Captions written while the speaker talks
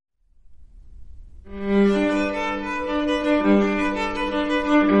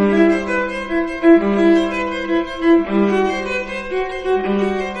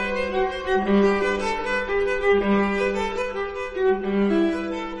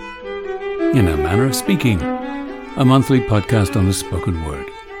In a Manner of Speaking, a monthly podcast on the spoken word.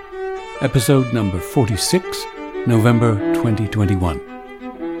 Episode number 46, November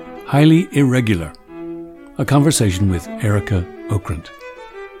 2021. Highly Irregular, a conversation with Erica Okrant.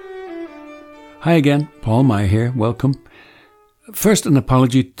 Hi again, Paul Meyer here, welcome. First, an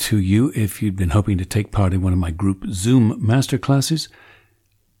apology to you if you'd been hoping to take part in one of my group Zoom masterclasses.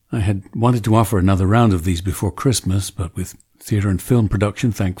 I had wanted to offer another round of these before Christmas, but with theatre and film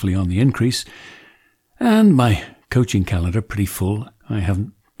production thankfully on the increase, and my coaching calendar pretty full, I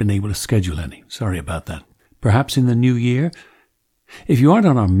haven't been able to schedule any. Sorry about that. Perhaps in the new year. If you aren't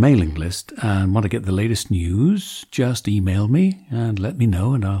on our mailing list and want to get the latest news, just email me and let me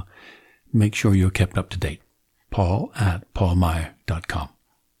know, and I'll make sure you're kept up to date. paul@paulmeyer.com.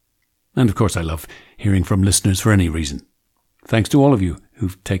 And of course, I love hearing from listeners for any reason. Thanks to all of you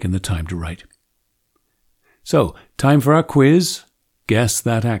who've taken the time to write. So, time for our quiz. Guess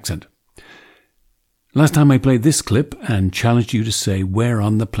that accent. Last time I played this clip and challenged you to say where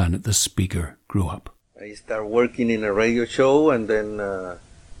on the planet the speaker grew up. I started working in a radio show, and then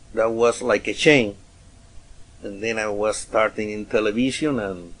that was like a chain. And then I was starting in television,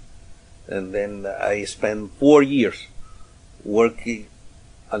 and then I spent 4 years working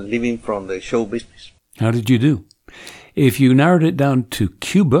and living from the show business. How did you do? If you narrowed it down to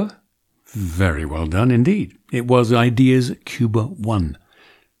Cuba, very well done indeed. It was Ideas Cuba 1,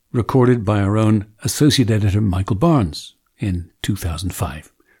 recorded by our own associate editor Michael Barnes in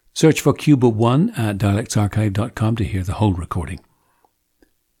 2005. Search for Cuba 1 at dialectsarchive.com to hear the whole recording.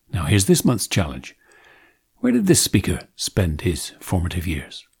 Now here's this month's challenge. Where did this speaker spend his formative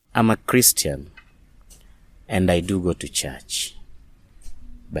years? I'm a Christian, and I do go to church.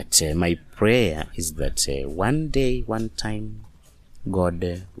 But my prayer is that one day, one time,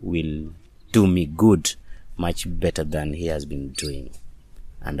 God will do me good, much better than He has been doing.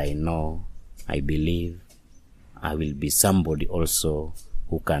 And I know, I believe, I will be somebody also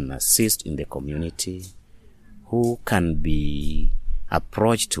who can assist in the community, who can be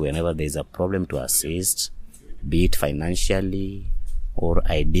approached whenever there is a problem to assist, be it financially or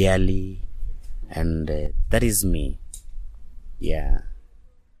ideally. And that is me. Yeah.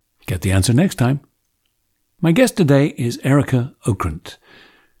 Get the answer next time. My guest today is Erica Okrant,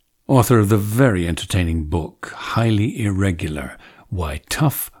 author of the very entertaining book, Highly Irregular, Why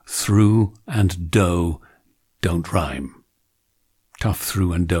Tough, Through, and Dough Don't Rhyme. Tough,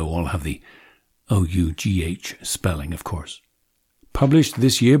 Through, and Dough all have the O-U-G-H spelling, of course. Published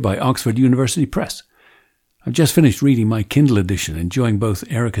this year by Oxford University Press. I've just finished reading my Kindle edition, enjoying both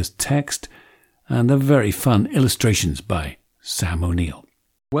Erica's text and the very fun illustrations by Sam O'Neill.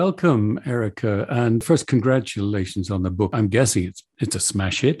 Welcome, Erica, and first, congratulations on the book. I'm guessing it's a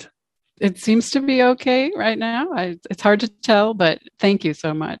smash hit. It seems to be okay right now. It's hard to tell, but thank you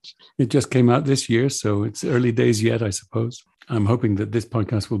so much. It just came out this year, so it's early days yet, I suppose. I'm hoping that this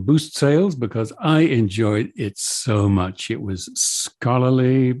podcast will boost sales because I enjoyed it so much. It was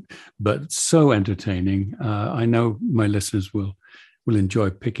scholarly, but so entertaining. I know my listeners will enjoy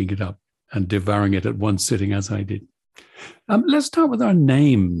picking it up and devouring it at one sitting as I did. Let's start with our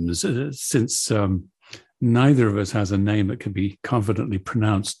names, since neither of us has a name that can be confidently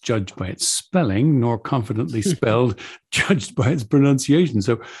pronounced judged by its spelling, nor confidently spelled judged by its pronunciation.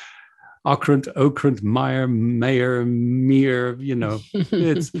 So Okrant, Meyer, Mayer, Meir,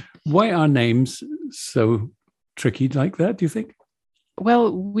 it's why are names so tricky like that, do you think?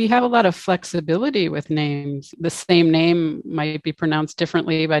 Well, we have a lot of flexibility with names. The same name might be pronounced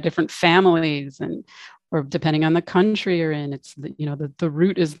differently by different families, or depending on the country you're in, it's the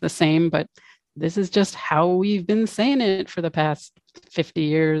root is the same, but this is just how we've been saying it for the past 50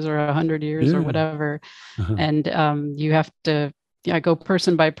 years or 100 years or whatever. Uh-huh. And you have to go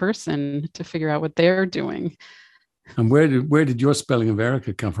person by person to figure out what they're doing. And where did your spelling of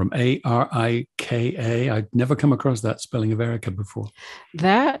Erica come from? A-R-I-K-A? I'd never come across that spelling of Erica before.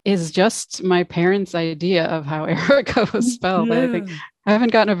 That is just my parents' idea of how Erica was spelled. Yeah. I think I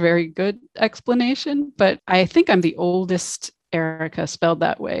haven't gotten a very good explanation, but I think I'm the oldest Erica spelled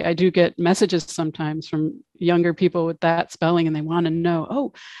that way. I do get messages sometimes from younger people with that spelling, and they want to know,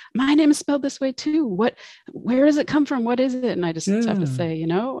 oh, my name is spelled this way too. Where does it come from? What is it? And I just have to say,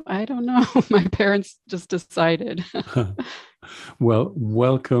 I don't know. My parents just decided. Well,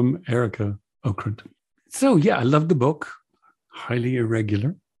 welcome, Erica Okrant. So I love the book. Highly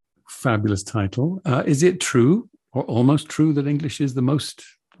Irregular. Fabulous title. Is it true or almost true that English is the most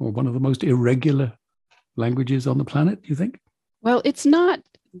or one of the most irregular languages on the planet, do you think? Well, it's not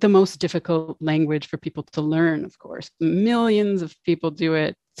the most difficult language for people to learn, of course. Millions of people do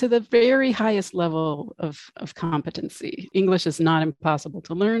it to the very highest level of competency. English is not impossible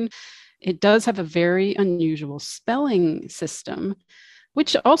to learn. it does have a very unusual spelling system,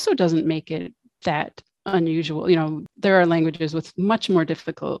 which also doesn't make it that unusual. You know, there are languages with much more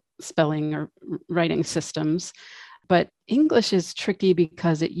difficult spelling or writing systems, but English is tricky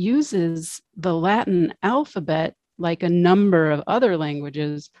because it uses the Latin alphabet like a number of other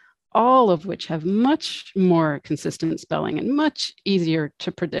languages, all of which have much more consistent spelling and much easier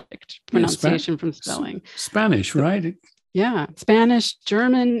to predict pronunciation from spelling. Spanish, right? Yeah, Spanish,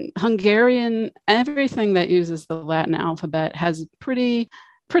 German, Hungarian, everything that uses the Latin alphabet has pretty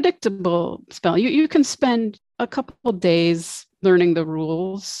predictable spelling. You can spend a couple days learning the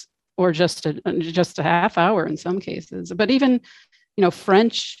rules, or just a half hour in some cases. But even, you know,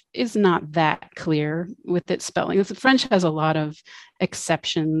 French is not that clear with its spelling. French has a lot of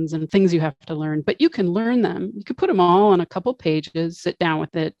exceptions and things you have to learn, but you can learn them. You could put them all on a couple pages, sit down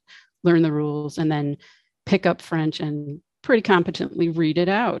with it, learn the rules, and then pick up French and pretty competently read it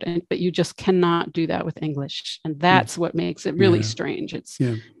out. But you just cannot do that with English. And that's what makes it really strange. It's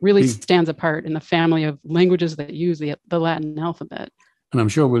really stands apart in the family of languages that use the Latin alphabet. And I'm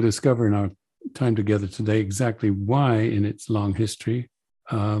sure we'll discover in our time together today exactly why, in its long history,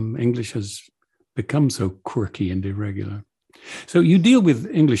 English has become so quirky and irregular. So you deal with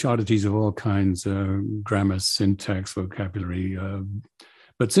English oddities of all kinds, grammar, syntax, vocabulary.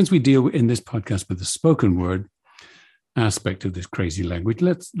 But since we deal in this podcast with the spoken word aspect of this crazy language,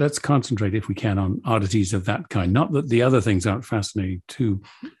 let's concentrate, if we can, on oddities of that kind. Not that the other things aren't fascinating too.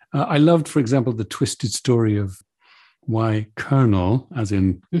 I loved, for example, the twisted story of why Colonel, as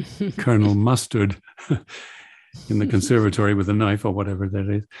in Colonel Mustard in the conservatory with a knife or whatever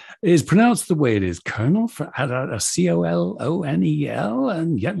that is pronounced the way it is. Colonel, for a Colonel,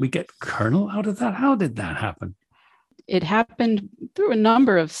 and yet we get Colonel out of that. How did that happen? It happened through a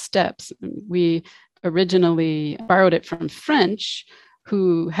number of steps. We originally borrowed it from French,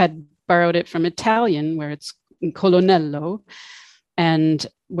 who had borrowed it from Italian, where it's colonnello, and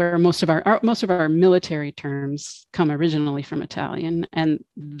where most of our military terms come originally from Italian. And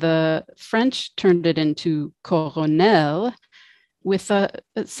the French turned it into coronel, with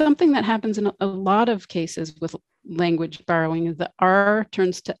something that happens in a lot of cases with language borrowing. The R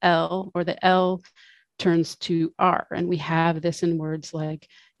turns to L, or the L turns to R. And we have this in words like,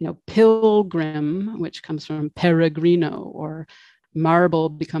 you know, pilgrim, which comes from peregrino, or marble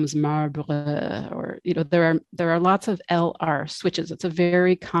becomes marbre, or, you know, there are lots of LR switches. It's a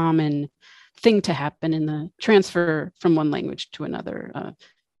very common thing to happen in the transfer from one language to another.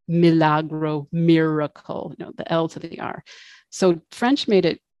 Milagro, miracle, you know, the L to the R. So French made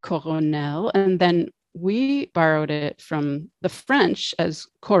it coronel, and then we borrowed it from the French as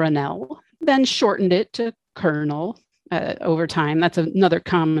coronel, then shortened it to colonel. Over time, that's another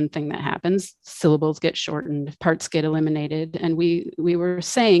common thing that happens. Syllables get shortened, parts get eliminated, and we were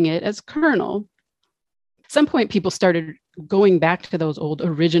saying it as colonel. At some point, people started going back to those old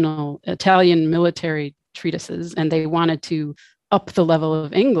original Italian military treatises, and they wanted to up the level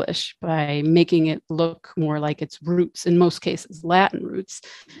of English by making it look more like its roots, in most cases, Latin roots.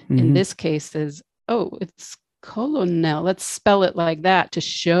 Mm-hmm. In this case, it's colonel. Let's spell it like that to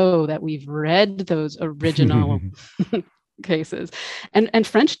show that we've read those original cases. And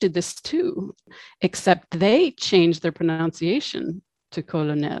French did this too, except they changed their pronunciation to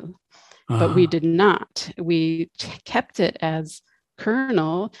colonel, but we did not. We kept it as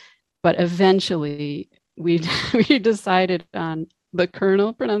colonel, but eventually we decided on the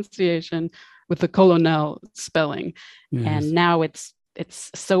colonel pronunciation with the colonel spelling. Yes. And now it's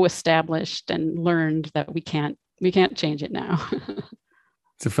so established and learned that we can't change it now.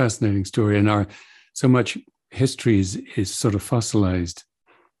 It's a fascinating story, and so much history is sort of fossilized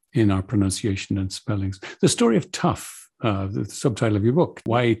in our pronunciation and spellings. The story of tough, the subtitle of your book,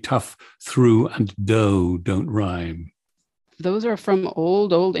 why tough, through, and dough don't rhyme. Those are from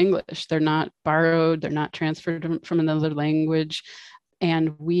old English. They're not borrowed. They're not transferred from another language.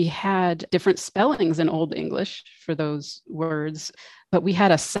 And we had different spellings in Old English for those words, but we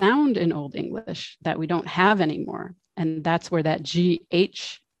had a sound in Old English that we don't have anymore. And that's where that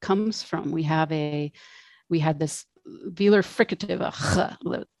GH comes from. We had this velar fricative,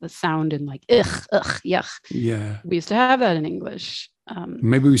 the sound in like, yuck. Yeah. We used to have that in English.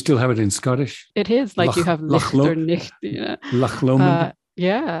 Maybe we still have it in Scottish. It is like you have licht or nicht.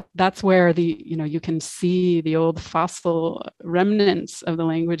 Yeah, that's where you can see the old fossil remnants of the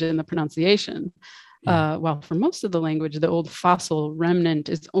language in the pronunciation. Yeah. While for most of the language, the old fossil remnant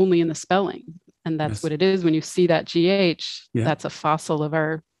is only in the spelling. And that's what it is. When you see that GH, that's a fossil of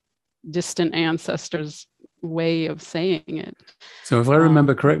our distant ancestors' way of saying it. So if I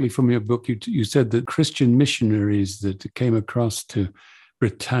remember correctly from your book, you said that Christian missionaries that came across to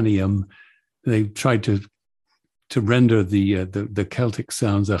Britannium, they tried to render the Celtic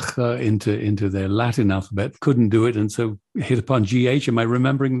sounds into their Latin alphabet, couldn't do it, and so hit upon GH. Am I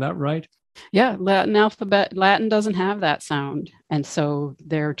remembering that right? Yeah, Latin doesn't have that sound, and so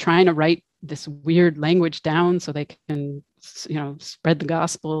they're trying to write this weird language down so they can, spread the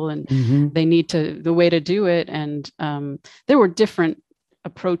gospel, and they need the way to do it. And there were different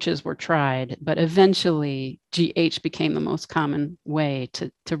approaches were tried, but eventually GH became the most common way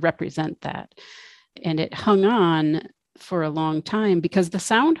to represent that. And it hung on for a long time because the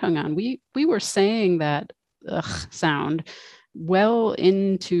sound hung on. We were saying that sound well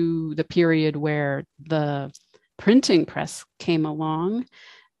into the period where the printing press came along,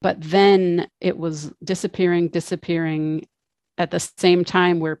 but then it was disappearing at the same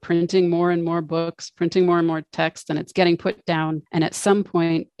time. We're printing more and more books, printing more and more text, and it's getting put down. And at some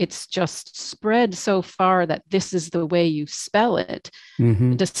point, it's just spread so far that this is the way you spell it,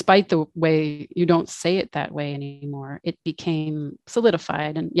 despite the way you don't say it that way anymore. It became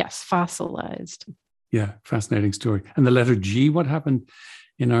solidified and, yes, fossilized. Yeah, fascinating story. And the letter G, what happened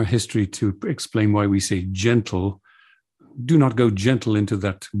in our history to explain why we say gentle? Do not go gentle into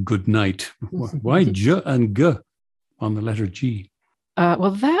that good night. Why J and G on the letter G?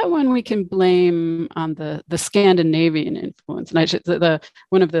 Well, that one we can blame on the Scandinavian influence. And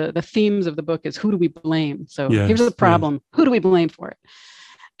one of the themes of the book is, who do we blame? So here's the problem. Yes. Who do we blame for it?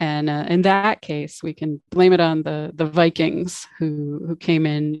 And in that case, we can blame it on the Vikings who came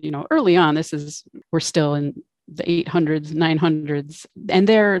in, early on. We're still in the 800s, 900s, and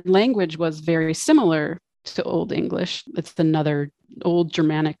their language was very similar to Old English. It's another old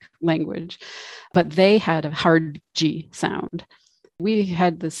Germanic language, but they had a hard G sound. We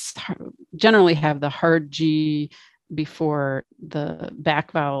had generally have the hard G before the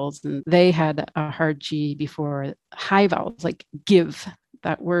back vowels, and they had a hard G before high vowels, like give.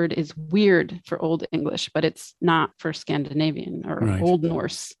 That word is weird for Old English, but it's not for Scandinavian or Old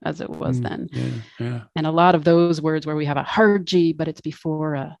Norse as it was then. Yeah. And a lot of those words where we have a hard G, but it's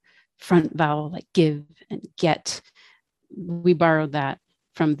before a front vowel, like give and get, we borrowed that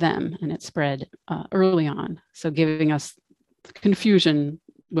from them, and it spread early on. So giving us confusion.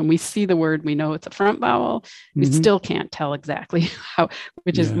 When we see the word, we know it's a front vowel. We still can't tell exactly how,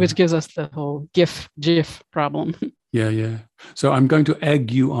 which gives us the whole GIF problem. Yeah. So I'm going to egg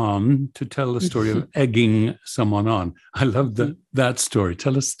you on to tell the story of egging someone on. I love that story.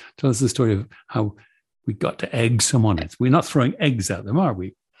 Tell us the story of how we got to egg someone. We're not throwing eggs at them, are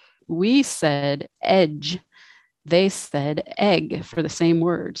we? We said edge. They said egg for the same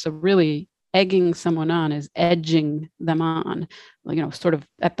word. So really, egging someone on is edging them on, sort of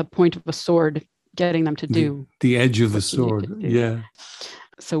at the point of a sword, getting them to do the edge of the sword. Yeah.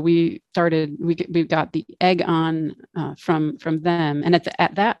 So we got the egg on from them, and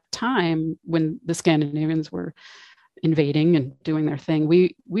at that time when the Scandinavians were invading and doing their thing,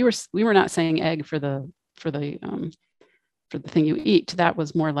 we were not saying egg for the thing you eat. That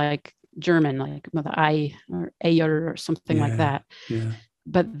was more like German, like the I or Eyer or something like that. Yeah.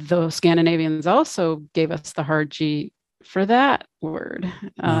 But the Scandinavians also gave us the hard G for that word.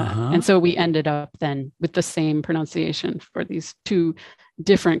 And so we ended up then with the same pronunciation for these two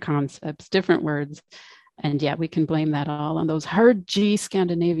different concepts, different words. And yeah, we can blame that all on those hard G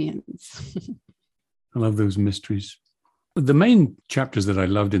Scandinavians. I love those mysteries. The main chapters that I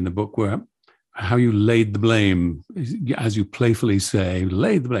loved in the book were how you laid the blame, as you playfully say,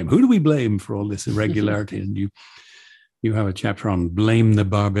 laid the blame. Who do we blame for all this irregularity? And you have a chapter on blame the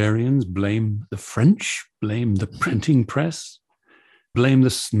barbarians, blame the French, blame the printing press, blame the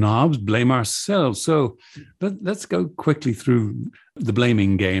snobs, blame ourselves. So let's go quickly through the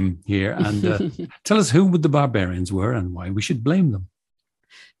blaming game here and tell us who the barbarians were and why we should blame them.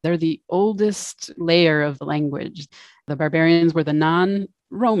 They're the oldest layer of the language. The barbarians were the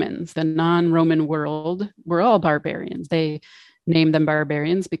non-Romans, the non-Roman world were all barbarians. They named them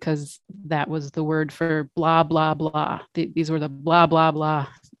barbarians because that was the word for blah, blah, blah. These were the blah, blah, blah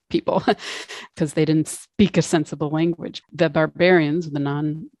people because they didn't speak a sensible language. The barbarians, the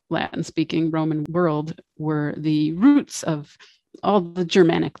non-Latin speaking Roman world, were the roots of all the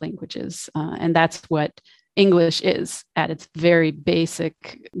Germanic languages. And that's what English is at its very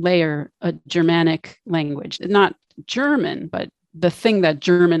basic layer, a Germanic language. Not German, but the thing that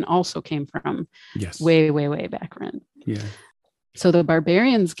German also came from way, way, way back when. Yeah. So the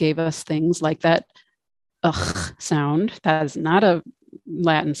barbarians gave us things like that ugh sound. That is not a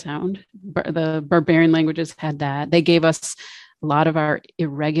Latin sound. The barbarian languages had that. They gave us a lot of our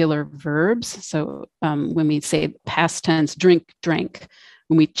irregular verbs. So when we say past tense, drink, drank,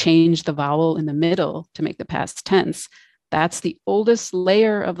 when we change the vowel in the middle to make the past tense, That's the oldest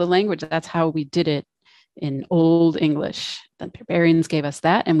layer of the language. That's how we did it in Old English. The barbarians gave us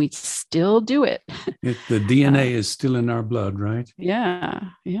that, and we still do it. The DNA is still in our blood, right? Yeah.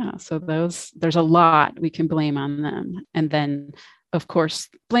 So there's a lot we can blame on them. And then, of course,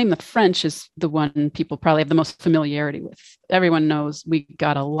 blame the French is the one people probably have the most familiarity with. Everyone knows we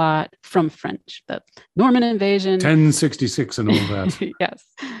got a lot from French. The Norman invasion, 1066 and all that. Yes,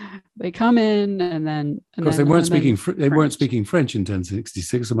 they come in, and then of course they weren't speaking French in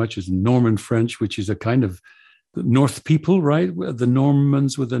 1066 so much as Norman French, which is a kind of North people, right? The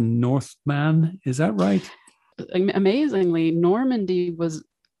Normans were the Northman. Is that right? Amazingly, Normandy was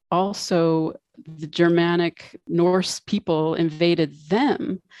also the Germanic Norse people invaded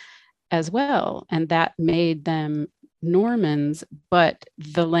them as well. And that made them Normans, but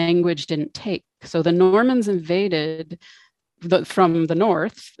the language didn't take. So the Normans invaded from the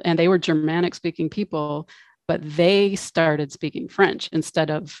north, and they were Germanic speaking people, but they started speaking French instead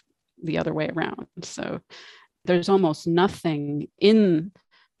of the other way around. So there's almost nothing in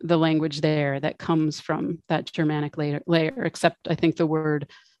the language there that comes from that Germanic layer, except I think the word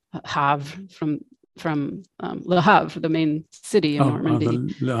Havre from Le Havre, the main city in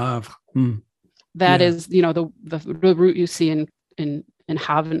Normandy. Le Havre. That is, the route you see in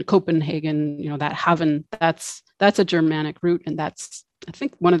Haven, Copenhagen. That Haven, that's a Germanic route, and that's, I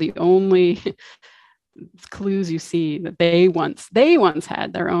think, one of the only clues you see that they once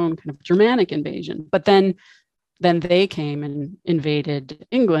had their own kind of Germanic invasion, but then they came and invaded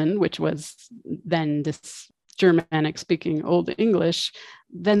England, which was then this Germanic speaking Old English.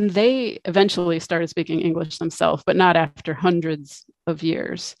 Then they eventually started speaking English themselves, but not after hundreds of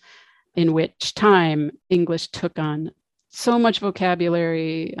years, in which time English took on so much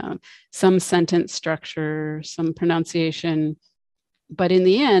vocabulary, some sentence structure, some pronunciation. But in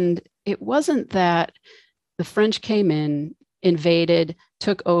the end, it wasn't that the French came in, invaded,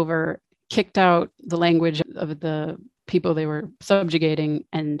 took over, kicked out the language of the people they were subjugating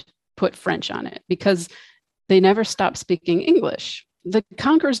and put French on it, because they never stopped speaking English. The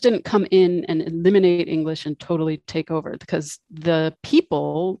conquerors didn't come in and eliminate English and totally take over, because the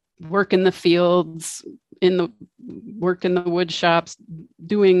people work in the fields, work in the wood shops,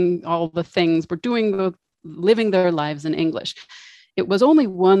 doing all the things, living their lives in English. It was only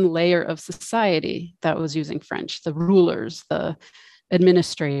one layer of society that was using French: the rulers, the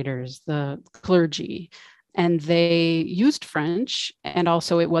administrators, the clergy, and they used French. And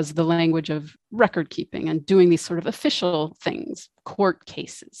also it was the language of record keeping and doing these sort of official things, court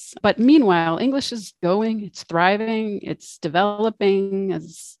cases. But meanwhile, English is going, it's thriving, it's developing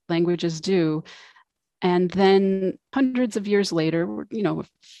as languages do. And then hundreds of years later,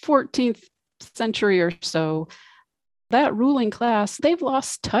 14th century or so, that ruling class, they've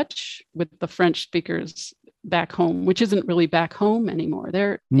lost touch with the French speakers back home, which isn't really back home anymore.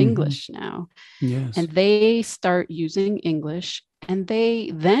 They're English now. Yes. And they start using English, and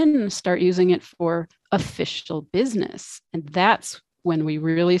they then start using it for official business. And that's when we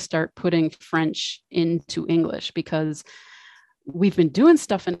really start putting French into English, because we've been doing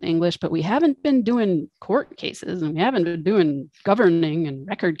stuff in English, but we haven't been doing court cases, and we haven't been doing governing and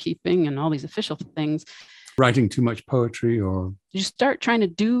record keeping and all these official things. Writing too much poetry, or you start trying to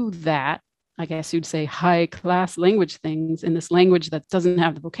do that, I guess you'd say, high class language things in this language that doesn't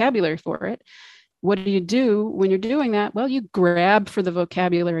have the vocabulary for it. What do you do when you're doing that? Well, you grab for the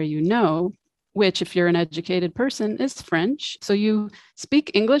vocabulary which, if you're an educated person, is French. So you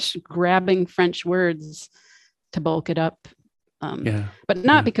speak English, grabbing French words to bulk it up. But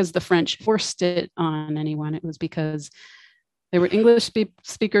not because the French forced it on anyone. It was because there were English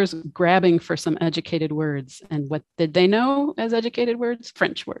speakers grabbing for some educated words. And what did they know as educated words?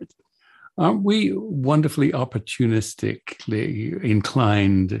 French words. Aren't we wonderfully opportunistically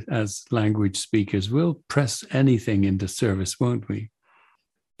inclined as language speakers? We'll press anything into service, won't we?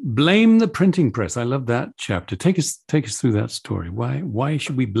 Blame the printing press. I love that chapter. Take us through that story. Why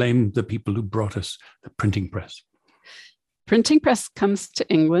should we blame the people who brought us the printing press? Printing press comes to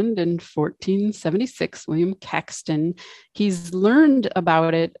England in 1476, William Caxton. He's learned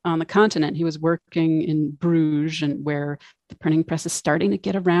about it on the continent. He was working in Bruges, and where the printing press is starting to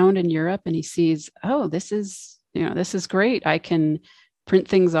get around in Europe, and he sees, this is great. I can print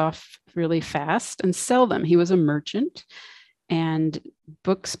things off really fast and sell them. He was a merchant, and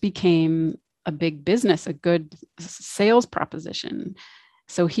books became a big business, a good sales proposition.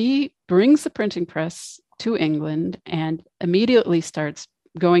 So he brings the printing press to England and immediately starts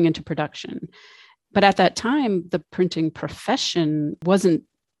going into production. But at that time, the printing profession wasn't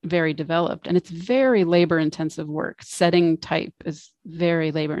very developed, and it's very labor-intensive work. Setting type is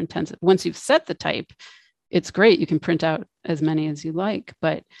very labor-intensive. Once you've set the type, it's great. You can print out as many as you like,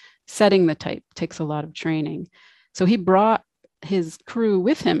 but setting the type takes a lot of training. So he brought his crew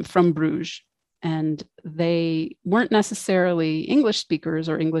with him from Bruges, and they weren't necessarily English speakers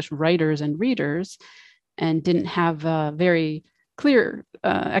or English writers and readers, and didn't have very clear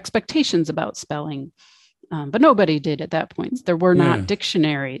expectations about spelling. But nobody did at that point. There were not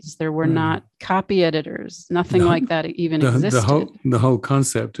dictionaries. There were not copy editors. Nothing like that even existed. The whole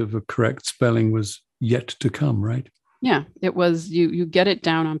concept of a correct spelling was yet to come, right? Yeah, it was. You get it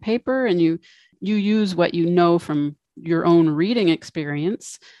down on paper, and you use what you know from your own reading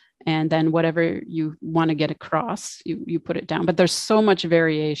experience, and then whatever you want to get across, you put it down. But there's so much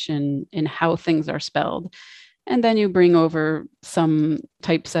variation in how things are spelled. And then you bring over some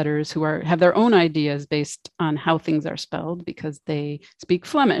typesetters who have their own ideas based on how things are spelled, because they speak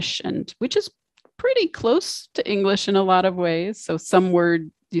Flemish, and which is pretty close to English in a lot of ways. So some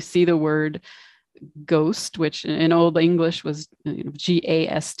word, you see the word ghost, which in Old English was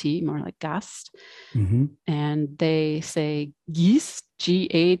G-A-S-T, more like gast. Mm-hmm. And they say geest,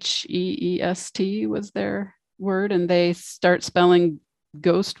 G-H-E-E-S-T was their word. And they start spelling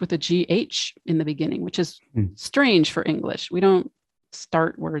ghost with a G-H in the beginning, which is strange for English. We don't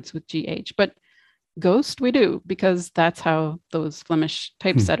start words with G-H, but ghost we do, because that's how those Flemish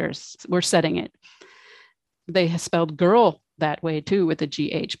typesetters were setting it. They spelled girl that way too, with a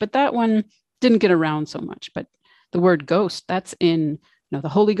G-H, but that one didn't get around so much. But the word ghost, that's in the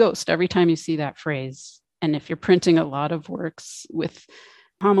Holy Ghost every time you see that phrase. And if you're printing a lot of works with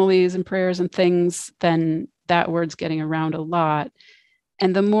homilies and prayers and things, then that word's getting around a lot.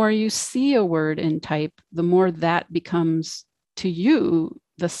 And the more you see a word in type, the more that becomes to you,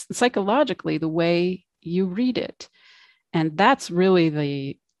 psychologically, the way you read it. And that's really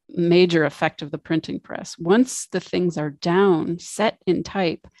the major effect of the printing press. Once the things are down, set in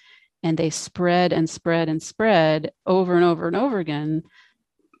type, and they spread and spread and spread over and over and over again,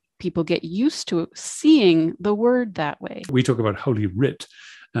 people get used to seeing the word that way. We talk about Holy Writ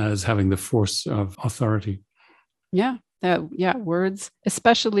as having the force of authority. Yeah. Words,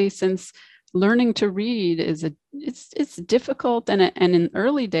 especially since learning to read it's difficult, and in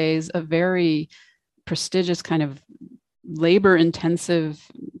early days a very prestigious kind of labor-intensive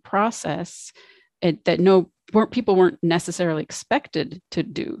process that people weren't necessarily expected to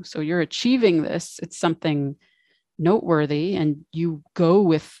do. So you're achieving this; it's something noteworthy, and you go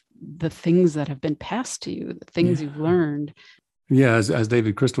with the things that have been passed to you, the things you've learned. Yeah, as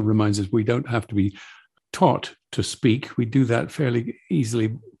David Crystal reminds us, we don't have to be taught to speak. We do that fairly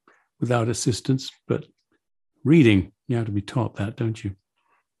easily without assistance, but reading, you have to be taught that, don't you?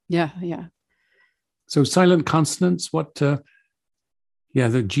 Yeah. So silent consonants, the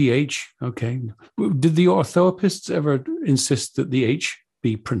GH, okay. Did the orthoepists ever insist that the H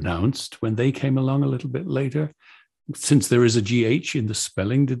be pronounced when they came along a little bit later? Since there is a GH in the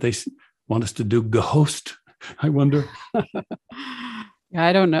spelling, did they want us to do ghost? I wonder.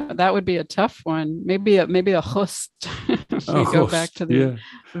 I don't know. That would be a tough one. Maybe a host. Go back to the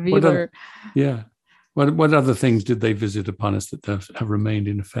Wheeler. What other things did they visit upon us that have remained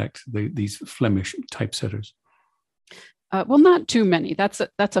in effect? These Flemish typesetters. Well, not too many. That's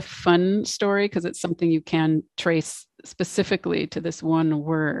a fun story, because it's something you can trace specifically to this one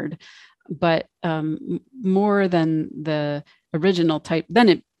word. But more than the original type,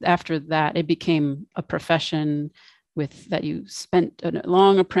 then after that it became a profession. With that, you spent a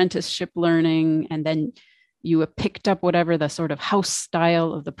long apprenticeship learning, and then you picked up whatever the sort of house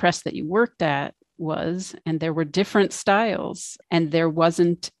style of the press that you worked at was, and there were different styles, and there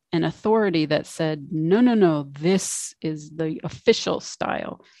wasn't an authority that said, no, this is the official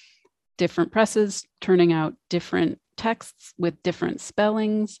style. Different presses turning out different texts with different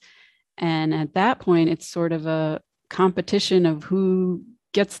spellings, and at that point, it's sort of a competition of who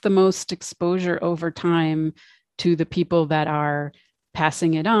gets the most exposure over time to the people that are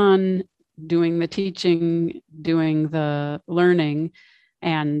passing it on, doing the teaching, doing the learning,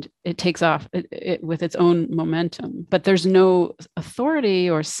 and it takes off with its own momentum. But there's no authority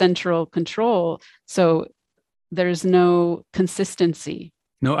or central control, so there's no consistency.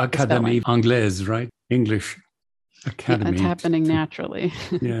 No Académie Anglaise, right? English Academy. Yeah, it's happening naturally.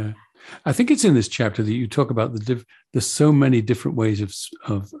 Yeah. I think it's in this chapter that you talk about there's so many different ways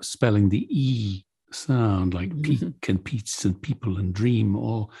of spelling the E sound, like peak and peats and people and dream,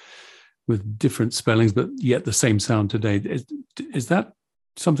 all with different spellings, but yet the same sound today. Is that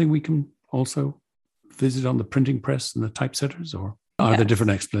something we can also visit on the printing press and the typesetters, or are there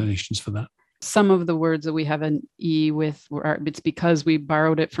different explanations for that? Some of the words that we have an E with, it's because we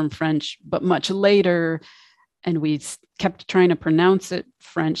borrowed it from French, but much later, and we kept trying to pronounce it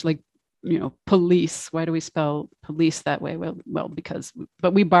French, like police. Why do we spell police that way? Well,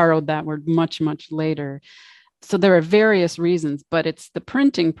 but we borrowed that word much, much later. So there are various reasons, but it's the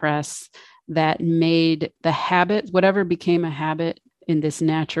printing press that made the habit, whatever became a habit in this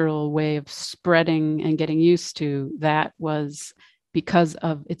natural way of spreading and getting used to, that was because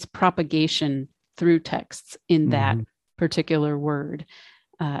of its propagation through texts in that particular word.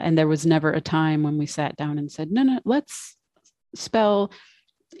 And there was never a time when we sat down and said, no, let's spell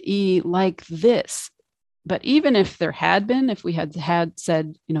E like this. But even if there had been, if we had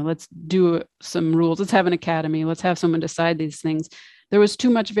said, let's do some rules, let's have an academy, let's have someone decide these things, there was too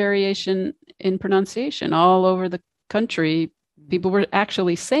much variation in pronunciation all over the country. People were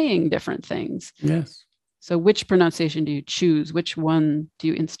actually saying different things. Yes. So which pronunciation do you choose? Which one do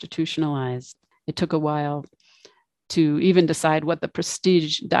you institutionalize? It took a while to even decide what the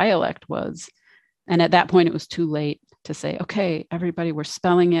prestige dialect was. And at that point, it was too late to say, okay, everybody, we're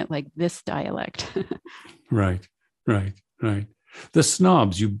spelling it like this dialect. Right. The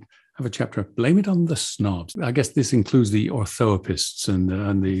snobs, you have a chapter, blame it on the snobs. I guess this includes the orthoepists and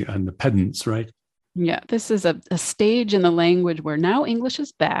the pedants, right? Yeah, this is a stage in the language where now English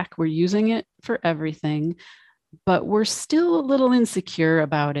is back. We're using it for everything, but we're still a little insecure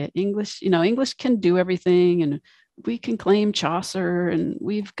about it. English can do everything, and we can claim Chaucer, and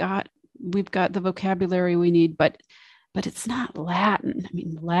we've got the vocabulary we need, but it's not Latin. I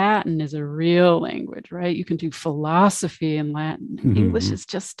mean, Latin is a real language, right? You can do philosophy in Latin. English is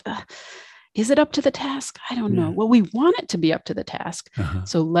just, is it up to the task? I don't know. Well, we want it to be up to the task.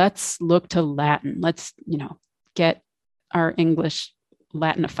 So let's look to Latin. Let's, get our English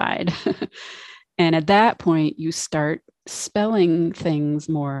Latinified. And at that point, you start spelling things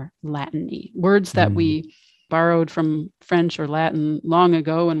more Latin-y. Words that we borrowed from French or Latin long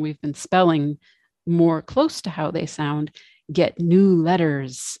ago, and we've been spelling more close to how they sound, get new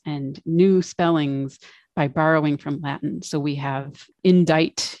letters and new spellings by borrowing from Latin. So we have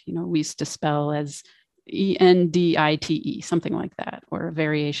indite, we used to spell as Endite, something like that, or a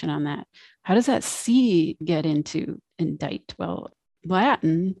variation on that. How does that C get into indite? Well,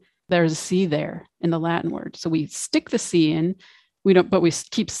 Latin, there's a C there in the Latin word. So we stick the C in, but we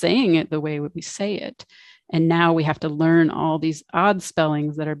keep saying it the way we say it. And now we have to learn all these odd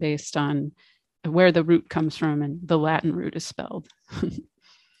spellings that are based on where the root comes from, and the Latin root is spelled.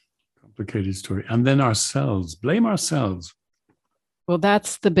 Complicated story. And then ourselves, blame ourselves. Well,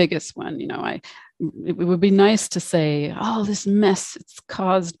 that's the biggest one. It would be nice to say, oh, this mess, it's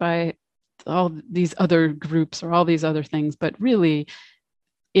caused by all these other groups or all these other things. But really,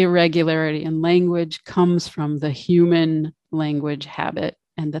 irregularity in language comes from the human language habit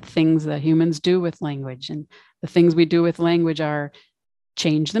and the things that humans do with language. And the things we do with language are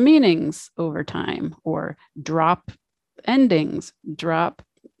change the meanings over time, or drop endings, drop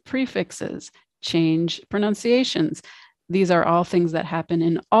prefixes, change pronunciations. These are all things that happen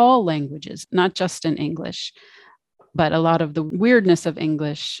in all languages, not just in English. But a lot of the weirdness of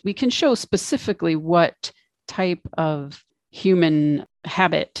English, we can show specifically what type of human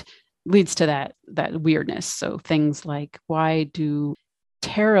habit leads to that weirdness. So things like, why do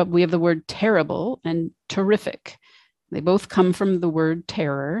terrible, we have the word terrible and terrific. They both come from the word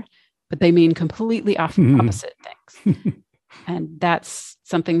terror, but they mean completely opposite things. And that's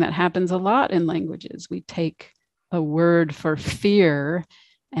something that happens a lot in languages. We take a word for fear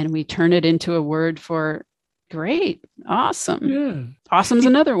and we turn it into a word for great, awesome. Yeah. Awesome's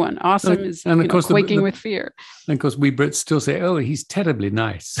another one. Awesome is and of course quaking with fear. And of course, we Brits still say, oh, he's terribly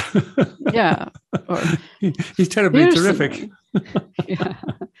nice. Yeah. Or, he's terribly terrific.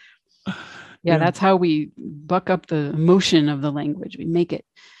 Yeah, that's how we buck up the emotion of the language. We make it,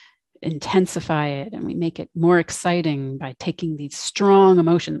 intensify it, and we make it more exciting by taking these strong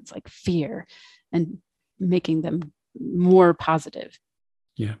emotions like fear and making them more positive.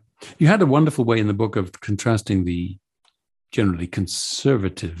 Yeah. You had a wonderful way in the book of contrasting the generally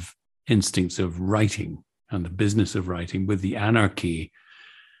conservative instincts of writing and the business of writing with the anarchy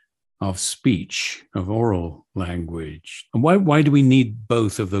of speech, of oral language. And why do we need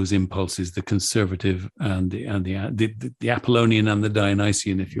both of those impulses, the conservative and the Apollonian and the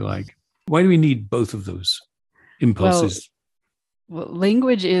Dionysian, if you like? Why do we need both of those impulses? Well,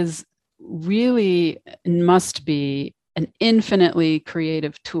 language is really, must be an infinitely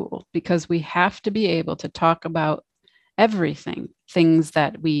creative tool, because we have to be able to talk about everything, things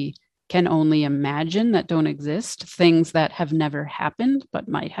that we can only imagine that don't exist, things that have never happened but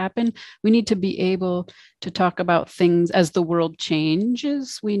might happen. We need to be able to talk about things as the world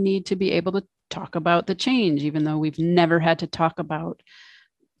changes. We need to be able to talk about the change, even though we've never had to talk about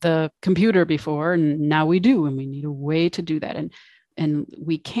the computer before, and now we do, and we need a way to do that. And And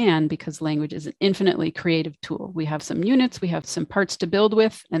we can, because language is an infinitely creative tool. We have some units, we have some parts to build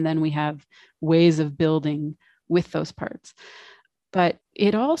with, and then we have ways of building with those parts. But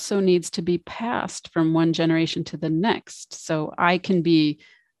it also needs to be passed from one generation to the next. So I can be,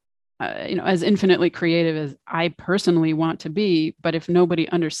 as infinitely creative as I personally want to be, but if nobody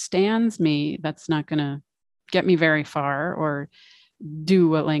understands me, that's not going to get me very far or do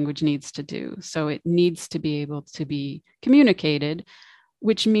what language needs to do. So it needs to be able to be communicated,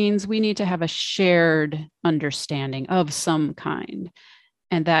 which means we need to have a shared understanding of some kind.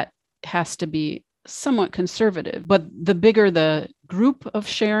 And that has to be somewhat conservative. But the bigger the group of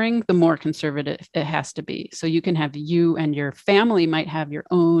sharing, the more conservative it has to be. So you can have, you and your family might have your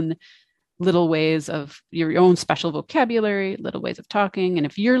own little ways of your own special vocabulary, little ways of talking. And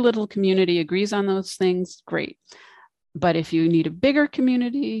if your little community agrees on those things, great. But if you need a bigger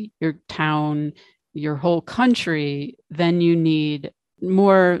community, your town, your whole country, then you need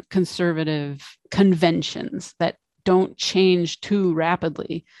more conservative conventions that don't change too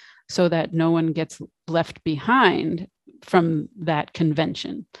rapidly so that no one gets left behind from that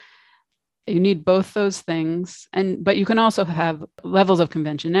convention. You need both those things. But you can also have levels of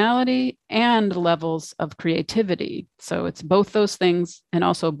conventionality and levels of creativity. So it's both those things, and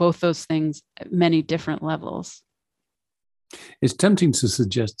also both those things at many different levels. It's tempting to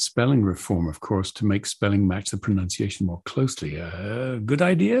suggest spelling reform, of course, to make spelling match the pronunciation more closely. Good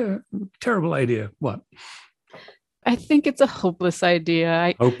idea? Terrible idea? What? I think it's a hopeless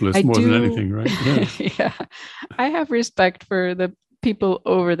idea. Hopeless more than anything, right? Yeah. Yeah. I have respect for the people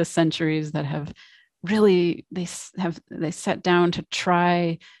over the centuries that have really, they sat down to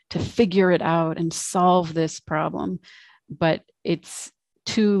try to figure it out and solve this problem. But it's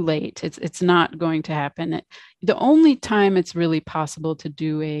too late. It's not going to happen. The only time it's really possible to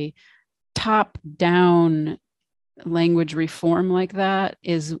do a top-down language reform like that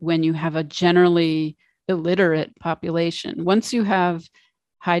is when you have a generally illiterate population. Once you have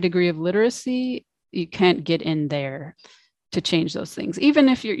high degree of literacy, you can't get in there to change those things. Even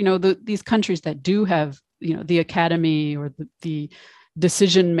if you're, these countries that do have, the academy or the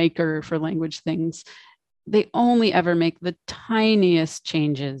decision maker for language things, they only ever make the tiniest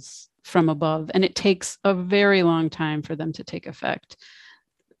changes from above. And it takes a very long time for them to take effect.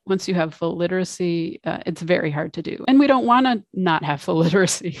 Once you have full literacy, it's very hard to do. And we don't want to not have full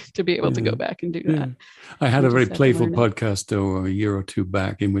literacy to be able to go back and do that. I had a very playful podcast, though, a year or two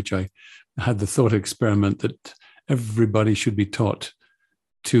back, in which I had the thought experiment that everybody should be taught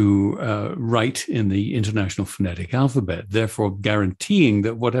to write in the International Phonetic Alphabet, therefore guaranteeing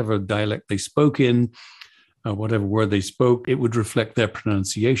that whatever dialect they spoke in, whatever word they spoke, it would reflect their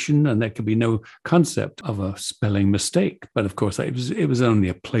pronunciation, and there could be no concept of a spelling mistake. But of course, it was only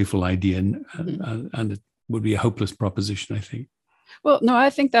a playful idea, and it would be a hopeless proposition, I think. Well, no, I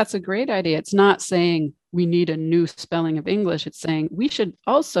think that's a great idea. It's not saying we need a new spelling of English. It's saying we should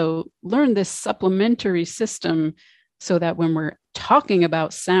also learn this supplementary system so that when we're talking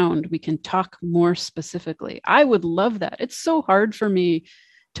about sound, we can talk more specifically. I would love that. It's so hard for me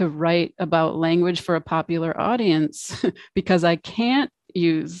to write about language for a popular audience because I can't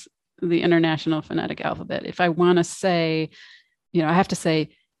use the International Phonetic Alphabet. If I want to say, I have to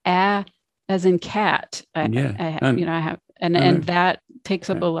say "a" as in cat. And that takes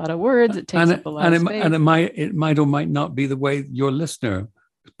up a lot of words. It takes up a lot of space. And it might or might not be the way your listener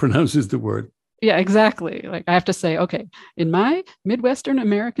pronounces the word. Yeah, exactly. Like I have to say, okay, in my Midwestern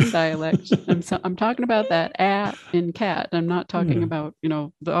American dialect, I'm talking about that "a" in cat. I'm not talking about,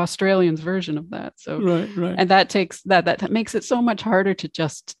 the Australians' version of that. So, right. And that takes that makes it so much harder to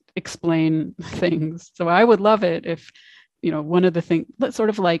just explain things. So I would love it if, one of the things, sort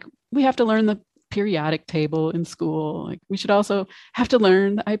of like we have to learn the periodic table in school. Like we should also have to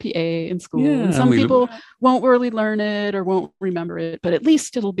learn the IPA in school. Yeah, and some people won't really learn it or won't remember it, but at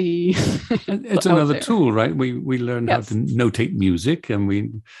least it'll be. It's another tool, right? We learn how to notate music,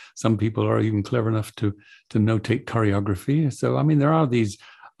 and some people are even clever enough to notate choreography. So I mean, there are these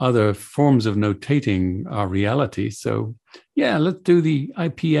other forms of notating our reality. So yeah, let's do the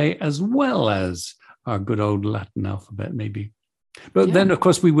IPA as well as our good old Latin alphabet, maybe. But then, of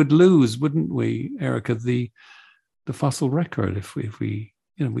course, we would lose, wouldn't we, Erica, the fossil record if we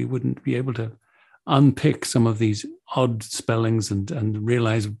we wouldn't be able to unpick some of these odd spellings and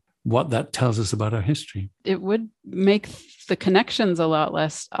realize what that tells us about our history. It would make the connections a lot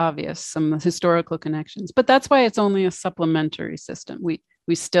less obvious, some historical connections. But that's why it's only a supplementary system. We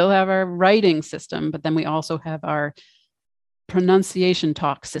still have our writing system, but then we also have our pronunciation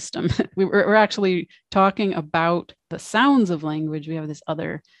talk system. We're actually talking about the sounds of language. We have this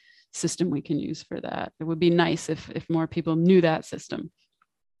other system we can use for that. It would be nice if more people knew that system.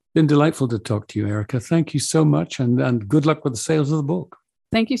 Been delightful to talk to you, Erica. Thank you so much, and good luck with the sales of the book.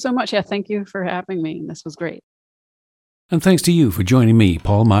 Thank you so much. Yeah, thank you for having me. This was great. And thanks to you for joining me,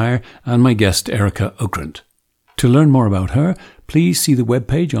 Paul Meyer, and my guest, Erica Okrant. To learn more about her, please see the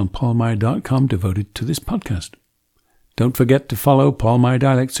webpage on paulmeyer.com devoted to this podcast. Don't forget to follow Paul Meyer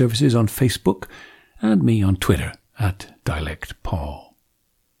Dialect Services on Facebook and me on Twitter @DialectPaul.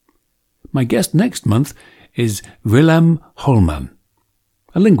 My guest next month is Willem Holman,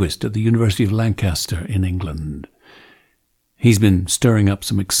 a linguist at the University of Lancaster in England. He's been stirring up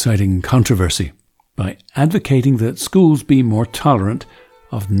some exciting controversy by advocating that schools be more tolerant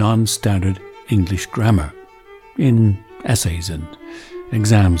of non-standard English grammar in essays and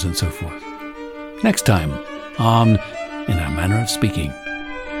exams and so forth. Next time on In Our Manner of Speaking.